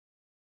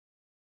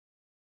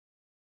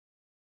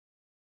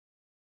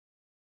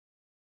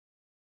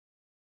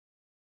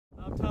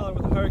I'm Tyler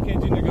with the Hurricane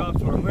Junior Golf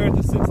Tour. I'm here at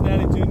the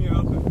Cincinnati Junior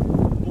Open.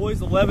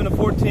 Boys 11 to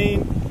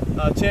 14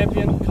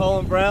 champion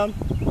Colin Brown.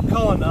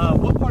 Colin,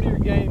 what part of your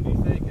game do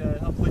you think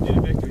helped lead you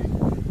to victory?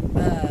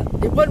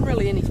 It wasn't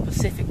really any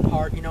specific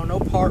part. You know, no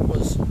part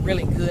was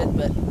really good,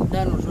 but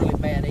none was really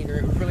bad either.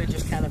 It was really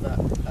just kind of a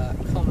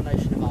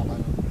culmination of all of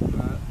them.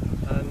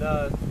 And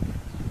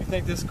you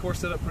think this course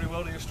set up pretty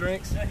well to your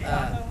strengths?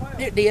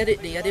 It did.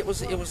 It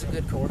was a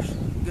good course.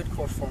 Good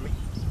course for me.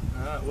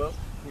 All right. Well,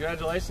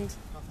 congratulations.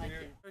 Well, thank you.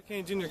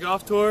 Hurricane Junior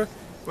Golf Tour.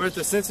 We're at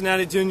the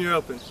Cincinnati Junior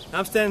Open.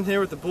 I'm standing here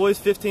with the boys'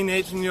 15 to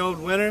 18-year-old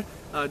winner,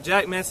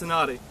 Jack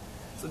Mancinati.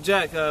 So,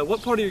 Jack,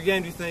 what part of your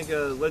game do you think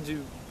led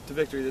you to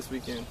victory this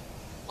weekend?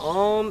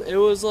 It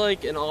was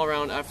like an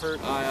all-around effort.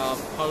 I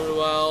putted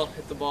well,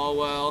 hit the ball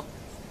well,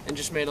 and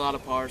just made a lot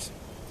of pars.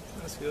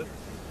 That's good.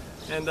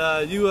 And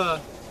you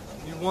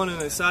won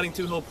an exciting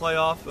two-hole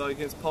playoff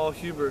against Paul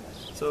Huber.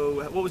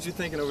 So what was you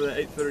thinking over that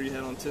 8-footer you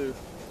had on two?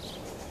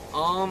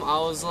 I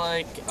was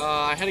like,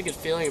 I had a good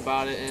feeling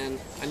about it, and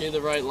I knew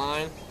the right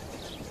line,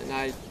 and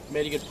I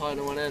made a good putt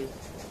and went in.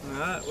 All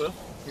right. Well,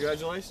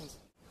 congratulations.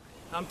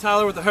 I'm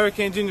Tyler with the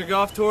Hurricane Junior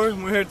Golf Tour,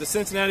 and we're here at the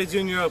Cincinnati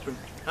Junior Open.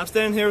 I'm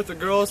standing here with the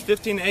girls'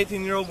 15 to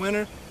 18-year-old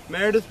winner,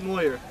 Meredith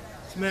Moyer.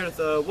 So Meredith,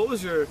 what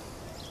was your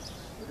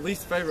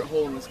least favorite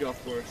hole in this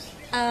golf course?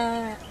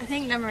 I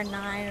think number 9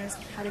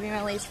 had to be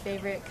my least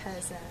favorite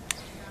because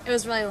it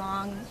was really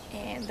long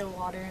and the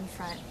water in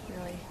front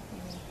really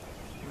made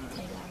me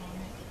take out on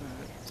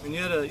it. And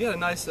you had a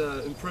nice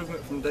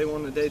improvement from day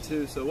 1 to day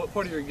 2. So what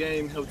part of your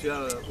game helped you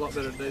out a lot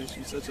better today to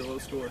shoot such a low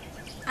score?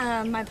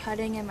 My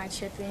putting and my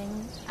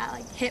chipping,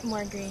 I hit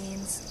more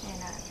greens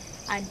and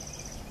I had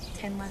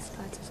 10 less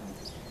putts or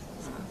something.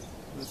 So.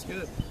 That's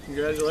good.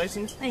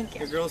 Congratulations. Thank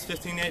you. The girls'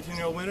 15 to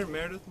 18-year-old winner,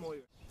 Meredith Moyer.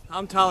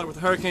 I'm Tyler with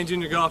the Hurricane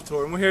Junior Golf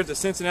Tour, and we're here at the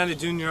Cincinnati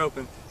Junior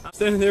Open. I'm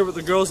standing here with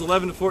the girls'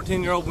 11 to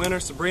 14-year-old winner,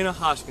 Sabrina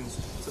Hoskins.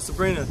 So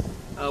Sabrina,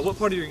 what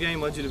part of your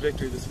game led you to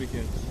victory this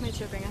weekend? My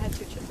chipping, I had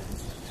 2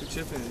 chip-ins. 2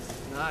 chip-ins.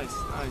 Nice,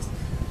 nice.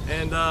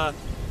 And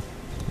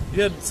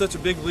you had such a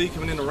big lead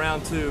coming into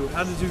round 2.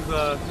 How did you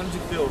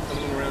feel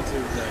coming into round 2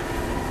 today?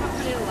 I felt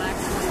pretty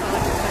relaxed and just felt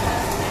like it was kind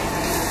of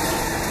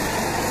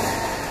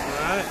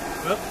All right.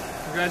 Well,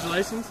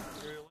 congratulations.